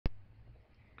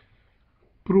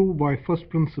prove by first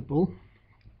principle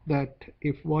that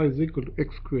if y is equal to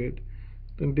x squared,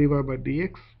 then dy by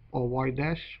dx or y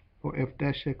dash or f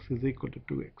dash x is equal to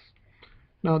 2x.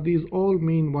 Now these all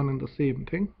mean one and the same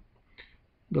thing.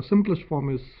 The simplest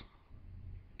form is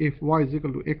if y is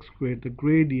equal to x squared, the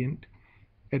gradient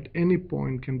at any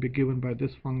point can be given by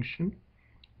this function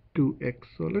 2x.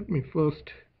 So let me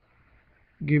first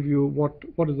give you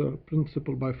what is the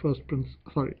principle by first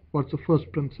principle. What's the first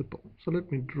principle? So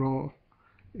let me draw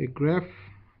a graph.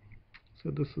 So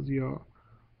this is your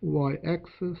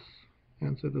y-axis,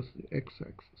 and so this is the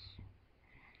x-axis.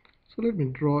 So let me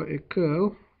draw a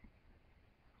curve,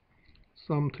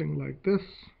 something like this.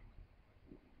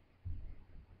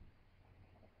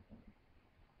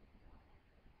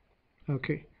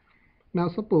 Okay. Now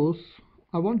suppose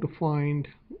I want to find.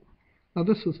 Now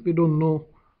this is, we don't know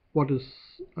what is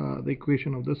the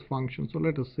equation of this function. So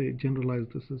let us say generalize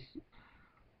this is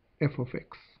f of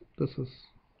x. This is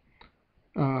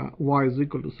y is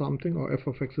equal to something, or f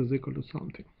of x is equal to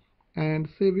something, and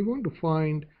say we want to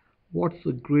find what's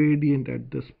the gradient at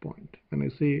this point. When I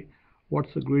say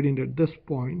what's the gradient at this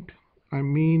point, I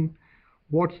mean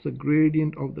what's the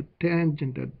gradient of the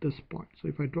tangent at this point. So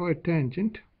if I draw a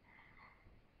tangent,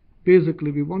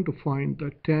 basically we want to find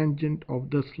the tangent of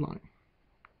this line.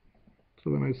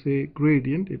 So when I say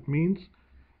gradient, it means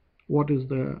what is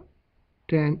the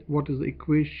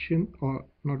equation, or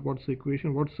not what's the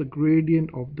equation, what's the gradient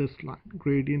of this line,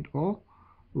 gradient or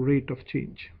rate of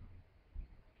change.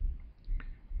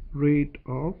 Rate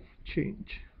of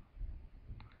change.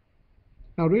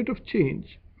 Now rate of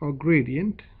change or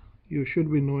gradient, you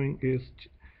should be knowing, is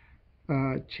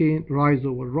change rise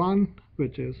over run,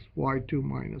 which is y2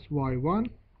 minus y1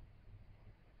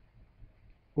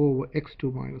 over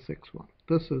x2 minus x1.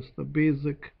 This is the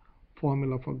basic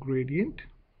formula for gradient.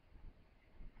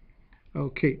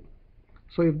 Okay,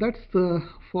 so if that's the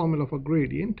formula for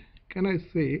gradient, can I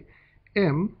say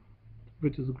m,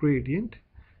 which is gradient,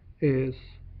 is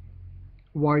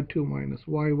y2 minus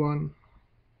y1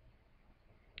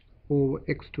 over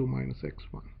x2 minus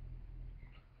x1,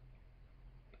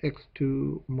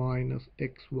 x2 minus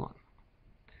x1.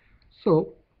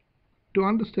 So to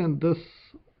understand this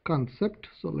concept,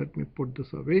 so let me put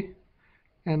this away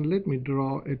and let me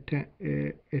draw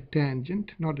a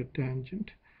tangent, not a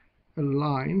tangent, a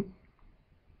line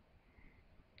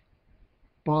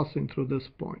passing through this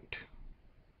point.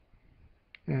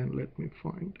 And let me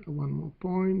find one more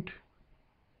point.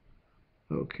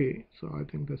 Okay, so I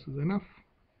think this is enough.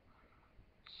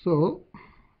 So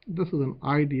this is an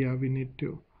idea we need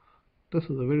to, this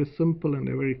is a very simple and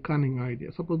a very cunning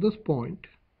idea. Suppose this point,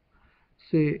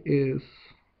 say, is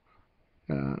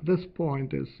this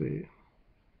point is, say,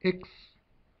 x,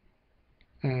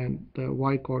 and the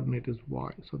y coordinate is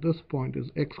y. So this point is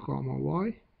x comma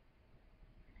y,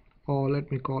 or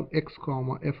let me call x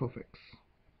comma f of x.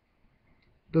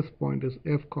 This point is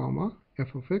f comma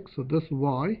f of x. So this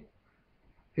y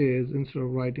is, instead of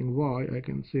writing y, I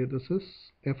can say this is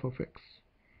f of x.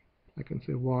 I can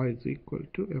say y is equal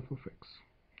to f of x.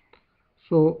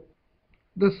 So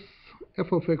this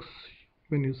f of x,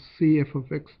 when you see f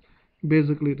of x,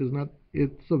 basically it is not,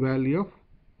 it's a value of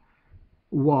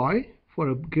y for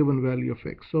a given value of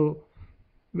x. So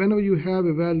whenever you have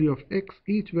a value of x,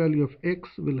 each value of x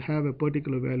will have a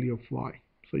particular value of y.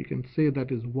 So you can say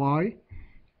that is y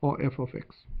or f of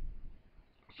x.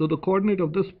 So the coordinate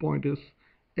of this point is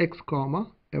x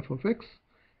comma f of x,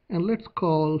 and let's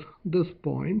call this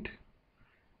point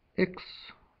x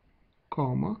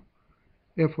comma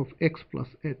f of x plus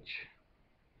h,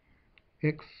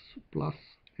 x plus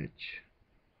h.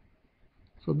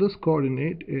 So this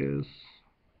coordinate is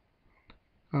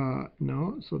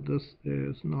no, so this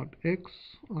is not x.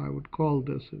 I would call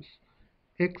this as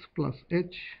x plus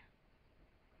h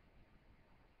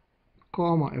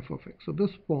comma f of x. So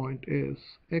this point is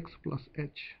x plus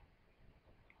h.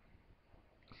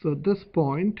 So this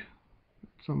point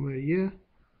somewhere here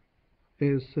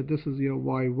is, so this is your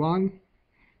y1,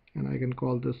 and I can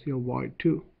call this your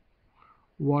y2.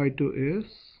 y2 is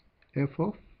f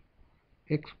of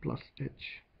x plus h.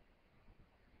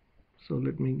 So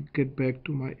let me get back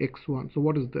to my x1. So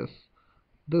what is this?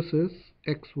 This is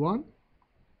x1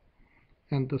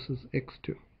 and this is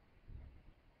x2.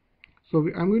 So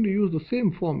I'm going to use the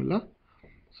same formula.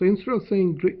 So instead of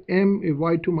saying m is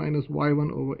y2 minus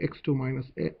y1 over x2 minus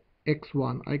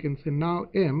x1, I can say now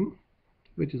m,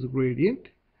 which is a gradient,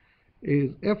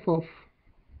 is f of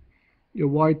your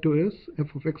y2 is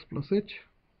f of x plus h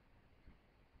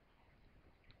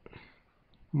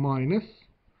minus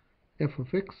f of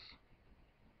x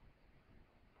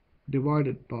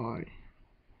divided by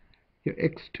your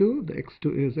x2, the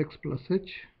x2 is x plus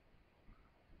h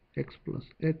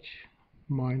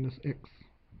minus x.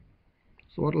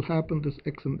 So what will happen, this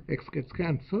x and x gets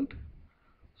cancelled.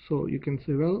 So you can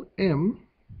say, well, m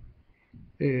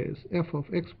is f of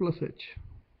x plus h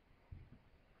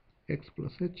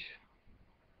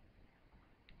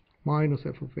minus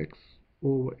f of x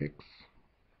over x.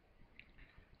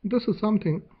 This is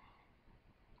something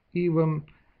even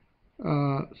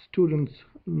students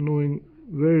knowing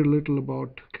very little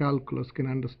about calculus can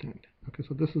understand. Okay,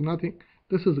 so this is nothing,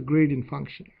 this is a gradient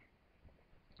function.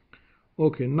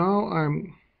 Okay, now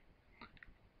I'm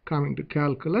coming to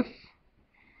calculus.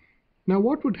 Now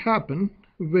what would happen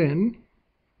when,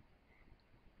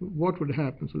 so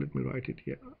let me write it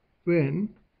here, when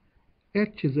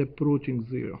h is approaching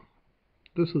 0.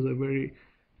 This is a very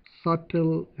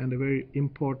subtle and a very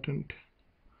important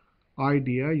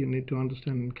idea you need to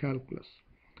understand in calculus.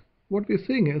 What we're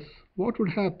saying is, what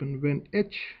would happen when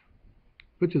h,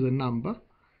 which is a number,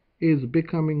 is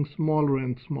becoming smaller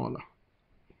and smaller.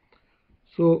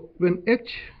 So when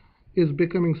h is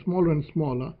becoming smaller and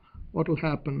smaller, what will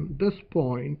happen, this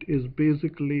point is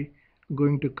basically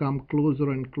going to come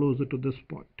closer and closer to this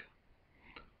point.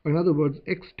 In other words,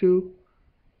 x2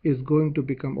 is going to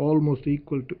become almost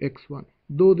equal to x1.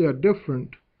 Though they are different,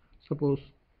 suppose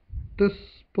this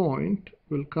point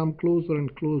will come closer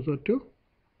and closer to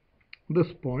this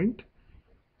point,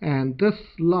 and this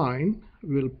line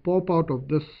will pop out of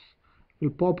this, will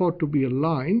pop out to be a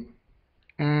line,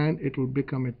 and it will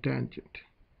become a tangent.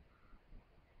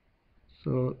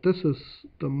 So this is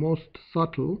the most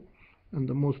subtle and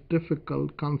the most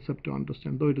difficult concept to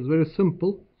understand. Though it is very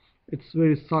simple, it's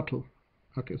very subtle.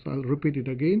 Okay, so I'll repeat it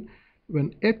again.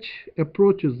 When h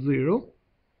approaches 0,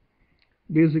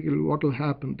 basically what will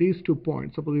happen, these 2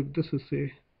 points, suppose if this is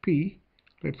a P,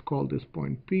 let's call this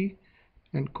point P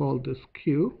and call this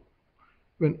Q.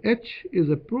 When h is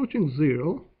approaching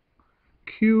 0,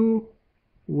 Q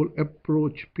will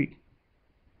approach P.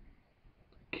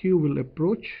 Q will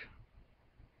approach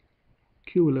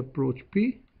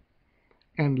P,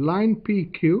 and line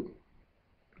PQ,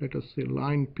 let us say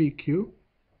line PQ,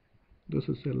 this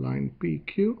is a line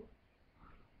PQ,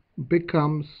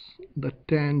 becomes the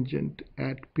tangent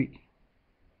at P.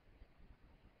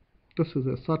 This is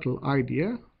a subtle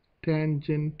idea,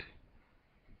 tangent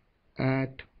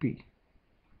at P.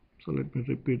 So let me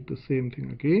repeat the same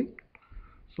thing again.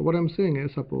 So what I'm saying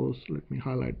is, suppose, let me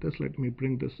highlight this, let me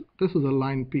bring this, this is a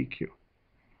line PQ.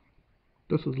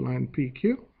 This is line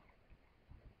PQ.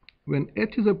 When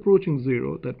h is approaching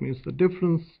 0, that means the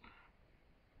difference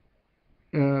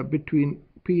between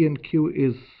P and Q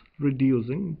is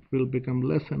reducing, will become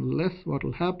less and less. What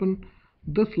will happen?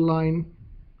 This line,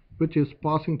 which is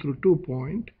passing through 2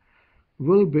 points,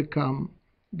 will become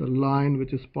the line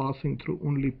which is passing through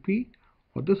only P,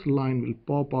 or this line will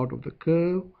pop out of the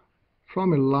curve.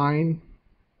 From a line,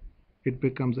 it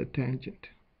becomes a tangent.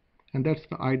 And that's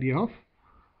the idea of,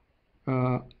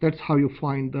 that's how you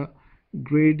find the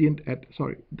gradient at,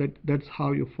 that's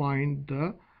how you find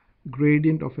the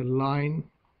gradient of a line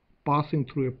passing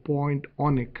through a point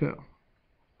on a curve.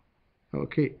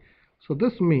 Okay, so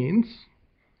this means,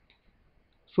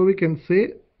 so we can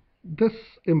say this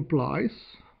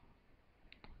implies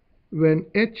when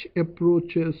h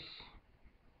approaches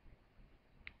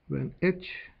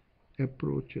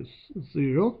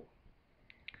 0,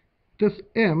 this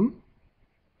m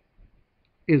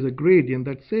is a gradient.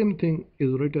 That same thing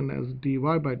is written as dy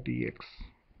by dx.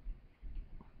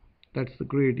 That's the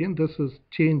gradient. This is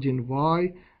change in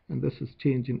y and this is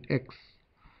change in x.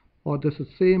 Or this is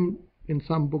same, in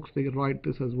some books they write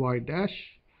this as y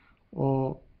dash,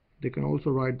 or they can also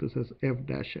write this as f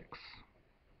dash x,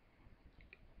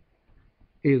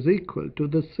 is equal to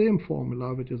the same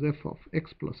formula, which is f of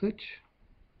x plus h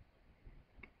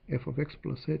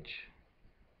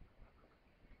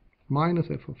minus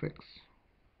f of x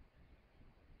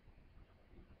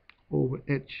over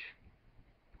h.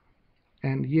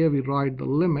 And here we write the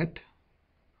limit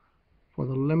for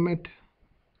the limit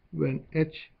when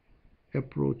h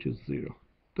approaches 0.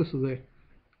 This is a,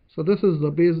 so this is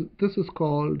the base, this is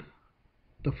called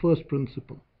the first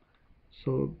principle.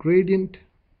 So gradient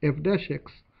f dash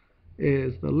x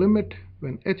is the limit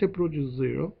when h approaches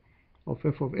 0 of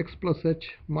f of x plus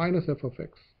h minus f of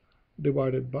x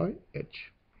divided by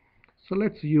h. So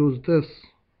let's use this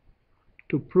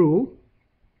to prove.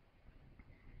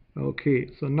 Okay,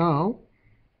 so now,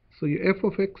 so your f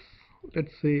of x,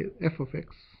 let's say f of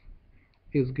x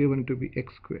is given to be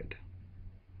x squared.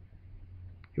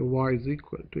 Your y is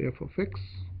equal to f of x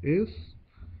is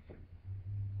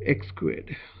x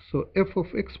squared. So f of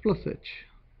x plus h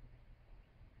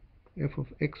f of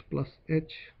x plus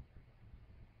h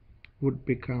would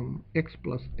become x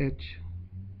plus h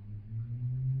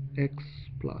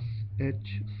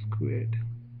squared.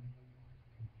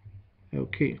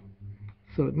 Okay,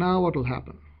 so now what will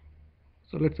happen?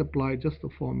 So let's apply just the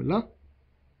formula.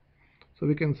 So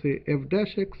we can say f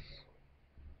dash x,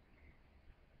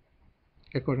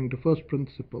 according to first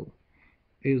principle,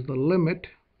 is the limit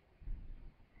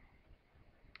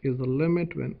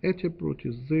when h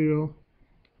approaches 0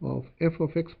 of f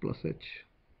of x plus h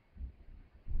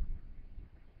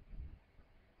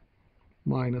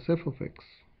minus f of x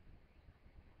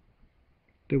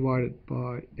divided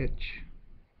by h.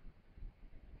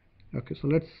 Okay, so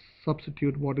let's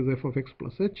substitute what is f of x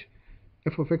plus h.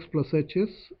 F of x plus h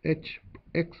is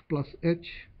x plus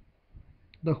h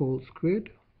the whole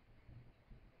squared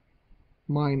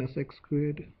minus x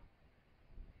squared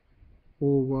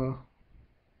over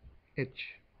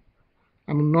h.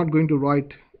 I'm not going to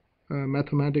write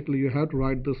mathematically, you have to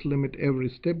write this limit every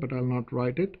step, but I'll not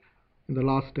write it. In the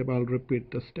last step, I'll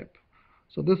repeat the step.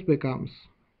 So this becomes,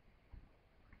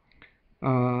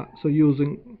 so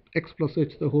using x plus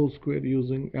h the whole squared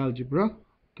using algebra,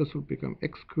 this will become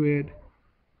x squared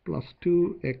plus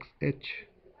 2xh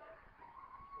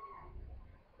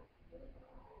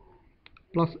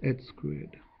plus h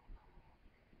squared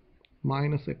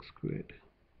minus x squared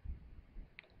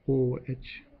over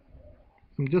h.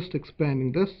 I'm just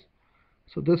expanding this.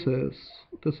 So this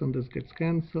and this gets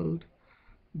cancelled.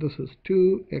 This is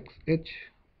 2xh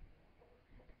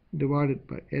divided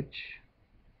by h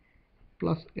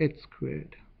plus h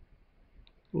squared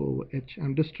over h.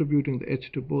 I'm distributing the h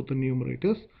to both the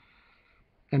numerators.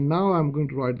 And now I'm going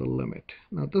to write the limit.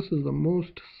 Now this is the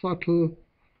most subtle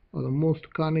or the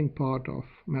most cunning part of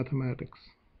mathematics,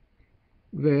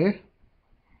 where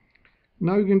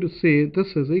now you're going to say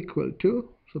this is equal to,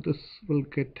 so this will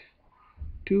get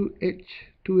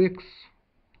 2x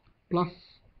plus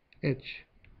h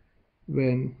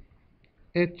when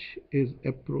h is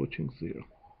approaching 0.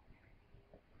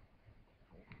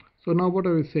 So now what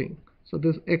are we saying? So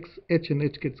this x, h and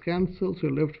h gets cancelled, so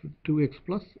you're left with 2x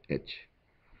plus h.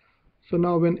 So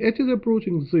now when h is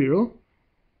approaching 0,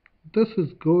 this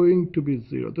is going to be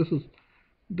 0.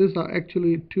 These are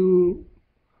actually two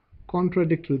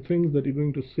contradictory things that you're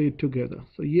going to say together.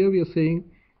 So here we are saying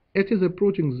h is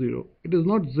approaching 0. It is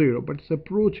not 0, but it's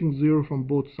approaching 0 from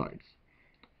both sides.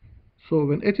 So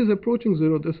when h is approaching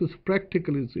 0, this is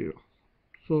practically 0.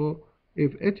 So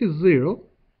if h is 0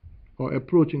 or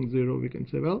approaching 0, we can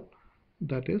say, well,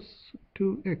 that is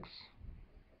 2x.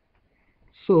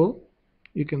 So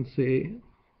you can say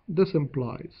this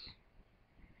implies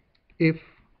if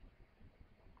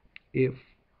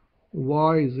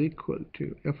y is equal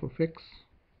to f of x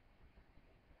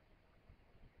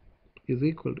is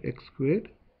equal to x squared,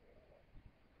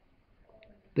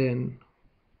 then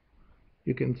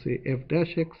you can say f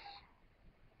dash x,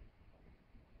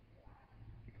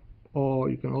 or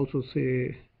you can also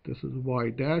say this is y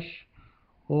dash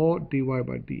or dy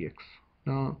by dx.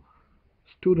 Now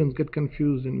students get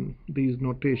confused in these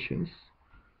notations,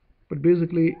 but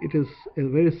basically it is a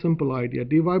very simple idea.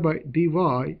 Dy by dy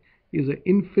is an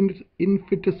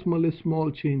infinitesimally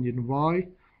small change in y,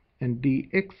 and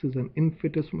dx is an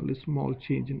infinitesimally small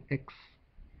change in x.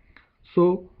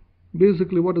 So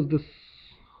basically what is this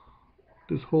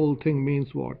whole thing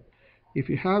means what? If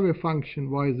you have a function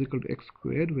y is equal to x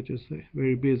squared, which is a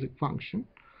very basic function,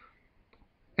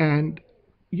 and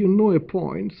you know a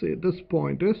point, say this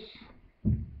point is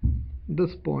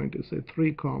say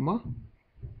 3 comma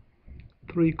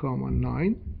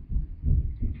 9.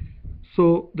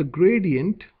 So the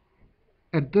gradient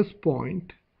at this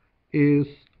point is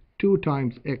 2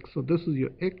 times x. So this is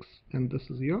your x and this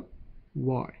is your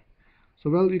y. So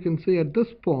well, you can say at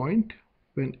this point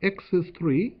when x is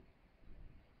 3,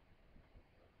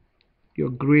 your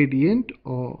gradient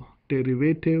or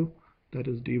derivative, that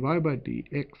is dy by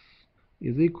dx,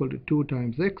 is equal to 2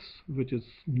 times x, which is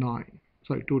 9.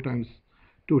 Sorry, 2 times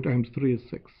 3 is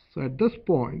 6. So at this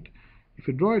point, if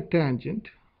you draw a tangent,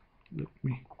 let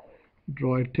me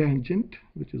draw a tangent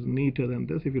which is neater than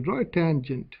this. If you draw a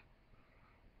tangent,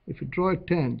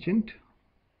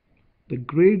 the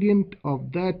gradient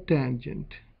of that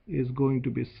tangent is going to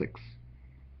be 6.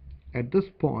 At this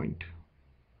point,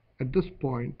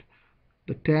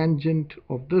 the tangent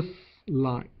of this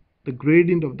line, the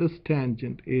gradient of this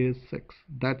tangent is 6.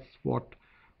 That's what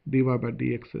dy by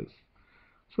dx is.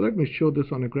 So let me show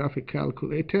this on a graphic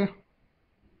calculator.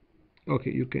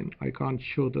 Okay, I can't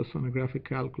show this on a graphic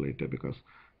calculator because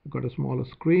I've got a smaller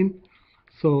screen.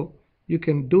 So you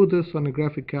can do this on a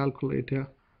graphic calculator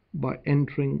by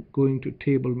going to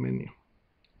table menu.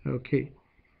 Okay,